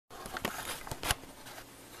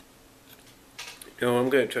I'm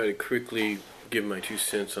going to try to quickly give my 2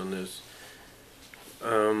 cents on this.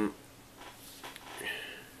 Um,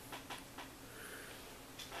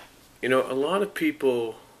 a lot of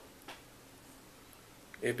people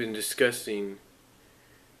have been discussing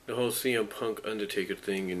the whole CM Punk Undertaker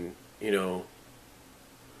thing, and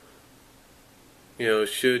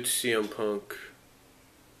should CM Punk,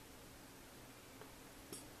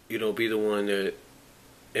 be the one that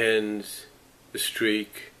ends the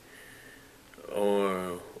streak,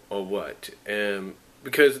 or what? And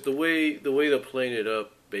because the way they're playing it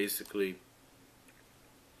up, basically,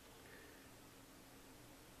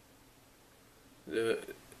 the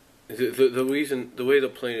the reason the way they're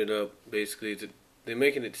playing it up, basically, is that they're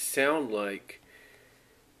making it sound like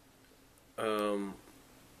all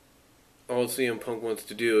CM Punk wants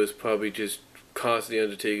to do is probably just cause the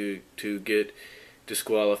Undertaker to get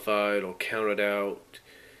disqualified or counted out,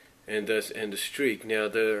 and thus end the streak. Now,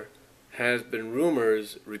 there has been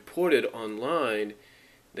rumors reported online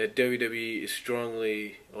that WWE is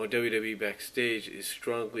strongly, or WWE backstage is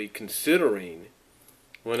strongly considering,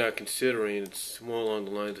 well, not considering, it's more along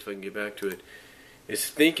the lines, if I can get back to it, is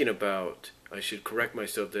thinking about, I should correct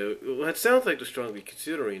myself there, well, it sounds like they're strongly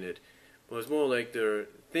considering it, but it's more like they're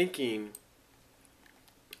thinking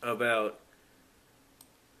about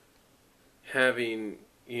having,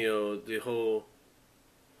 the whole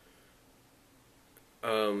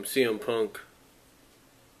CM Punk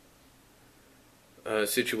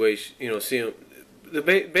situation, CM,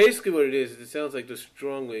 basically what it is, it sounds like they're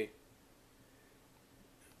strongly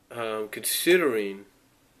considering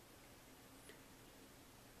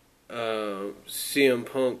CM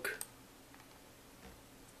Punk,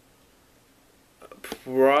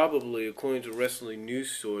 probably, according to Wrestling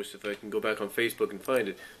News Source, if I can go back on Facebook and find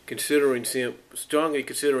it, strongly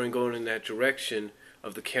considering going in that direction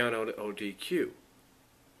of the count out or DQ.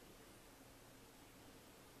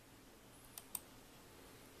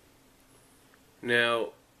 Now,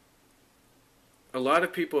 a lot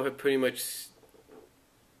of people have pretty much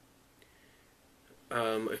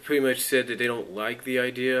said that they don't like the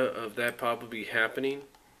idea of that probably happening.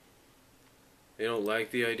 They don't like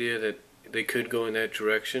the idea that they could go in that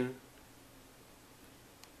direction.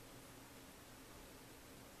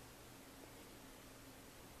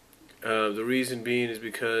 The reason being is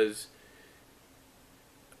because,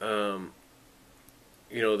 they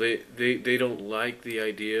don't like the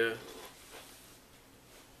idea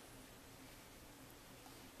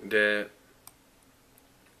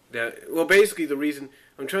well, basically the reason,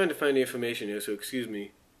 I'm trying to find the information here, so excuse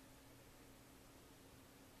me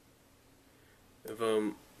if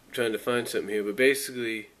I'm trying to find something here, but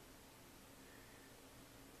basically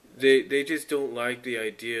they just don't like the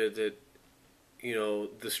idea that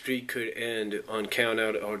the streak could end on count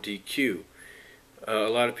out or DQ. A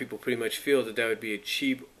lot of people pretty much feel that would be a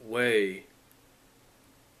cheap way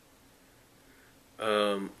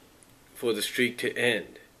for the streak to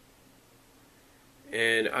end.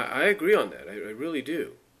 And I agree on that. I really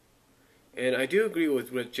do. And I do agree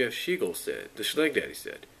with what Jeff Siegel said, the Schleg Daddy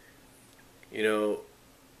said.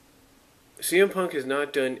 CM Punk has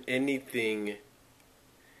not done anything,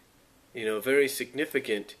 very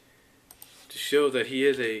significant to show that he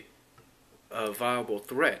is a viable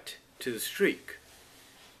threat to the streak.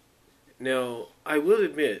 Now, I will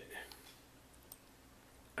admit,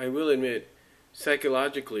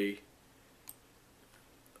 psychologically,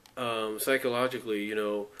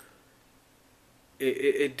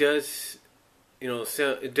 it does,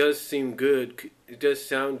 it does seem good. It does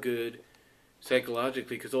sound good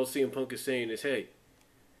psychologically, because all CM Punk is saying is, hey,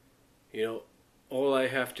 all I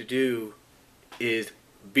have to do is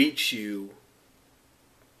beat you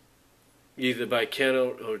either by count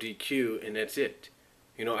out or DQ, and that's it.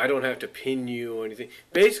 I don't have to pin you or anything.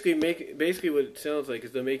 Basically, what it sounds like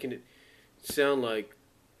is they're making it sound like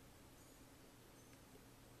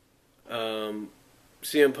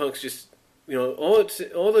CM Punk's just,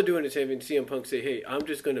 all they're doing is having CM Punk say, hey, I'm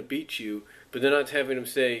just going to beat you, but they're not having him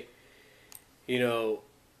say,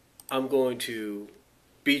 I'm going to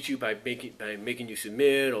beat you by making you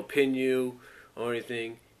submit or pin you or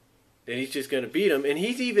anything. Then he's just going to beat him. And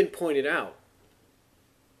he's even pointed out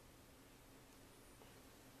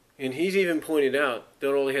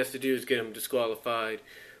that all he has to do is get him disqualified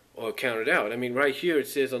or counted out. I mean, right here it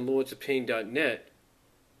says on lordsofpain.net,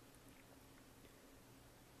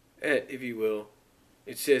 if you will,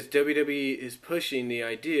 it says WWE is pushing the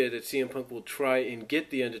idea that CM Punk will try and get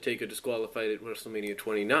The Undertaker disqualified at WrestleMania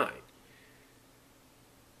 29.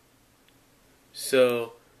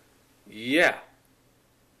 So, yeah.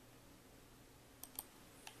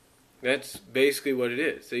 That's basically what it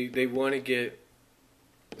is. They want to get...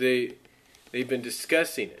 They've been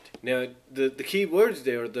discussing it. Now, the key words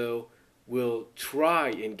there, though, will try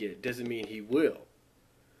and get. Doesn't mean he will.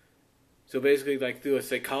 So basically, like through a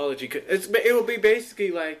psychology, it will be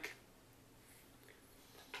basically like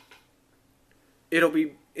it'll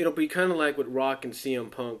be kind of like with Rock and CM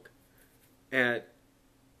Punk at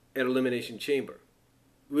Elimination Chamber.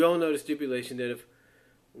 We all know the stipulation that if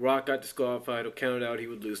Rock got disqualified or counted out, he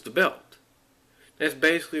would lose the belt. That's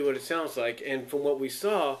basically what it sounds like. And from what we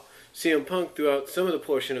saw, CM Punk throughout some of the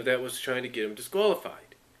portion of that was trying to get him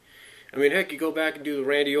disqualified. I mean, heck, you go back and do the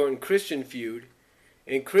Randy Orton-Christian feud,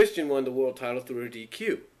 and Christian won the world title through a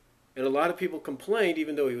DQ. And a lot of people complained,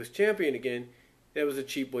 even though he was champion again, that was a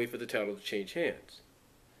cheap way for the title to change hands.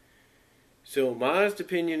 So my honest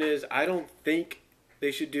opinion is, I don't think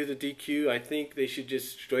they should do the DQ. I think they should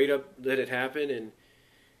just straight up let it happen. And,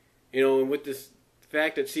 and with this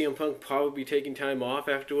fact that CM Punk probably be taking time off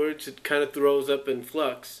afterwards, it kind of throws up in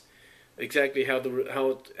flux exactly how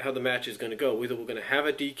the match is going to go. Whether we're going to have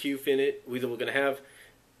a DQ finish, whether we're going to have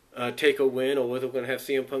Taker win, or whether we're going to have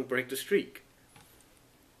CM Punk break the streak.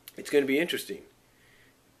 It's going to be interesting.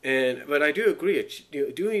 But I do agree,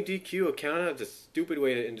 doing DQ or count out is a stupid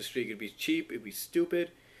way to end the streak. It'd be cheap, it'd be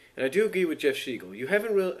stupid. And I do agree with Jeff Siegel. You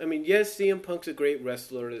haven't really, yes, CM Punk's a great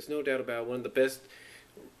wrestler. There's no doubt about it, one of the best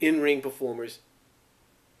in-ring performers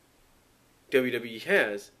WWE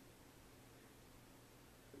has.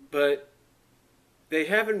 But they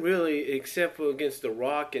haven't really, except for against The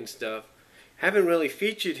Rock and stuff, haven't really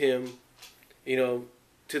featured him, to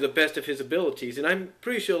the best of his abilities. And I'm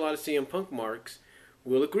pretty sure a lot of CM Punk marks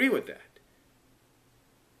will agree with that.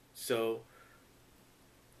 So,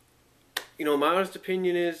 my honest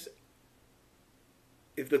opinion is,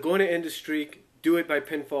 if they're going to end the streak, do it by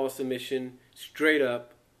pinfall submission, straight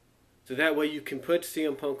up, so that way you can put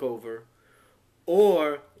CM Punk over,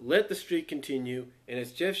 or let the streak continue, and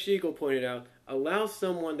as Jeff Siegel pointed out, allow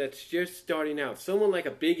someone that's just starting out, someone like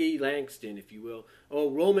a Big E Langston, if you will,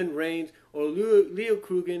 or Roman Reigns, or Leo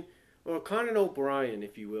Kruger, or Conan O'Brien,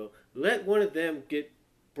 if you will. Let one of them get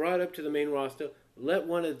brought up to the main roster. Let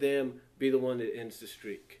one of them be the one that ends the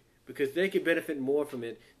streak, because they could benefit more from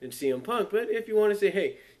it than CM Punk. But if you want to say,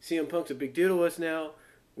 hey, CM Punk's a big deal to us now,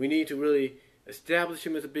 we need to really establish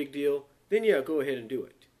him as a big deal, then yeah, go ahead and do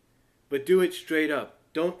it. But do it straight up.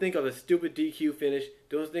 Don't think of a stupid DQ finish.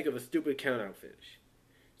 Don't think of a stupid count-out finish.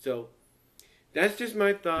 So, that's just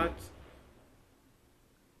my thoughts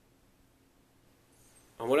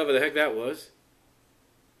on whatever the heck that was.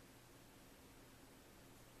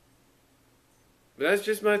 But that's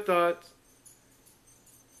just my thoughts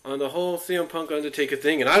on the whole CM Punk Undertaker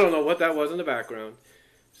thing. And I don't know what that was in the background.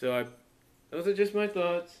 So, those are just my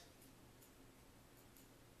thoughts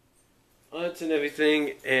on it and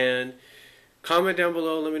everything. And comment down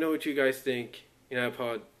below. Let me know what you guys think. And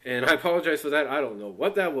I apologize for that. I don't know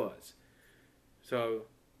what that was. So,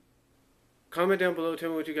 comment down below. Tell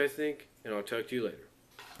me what you guys think. And I'll talk to you later.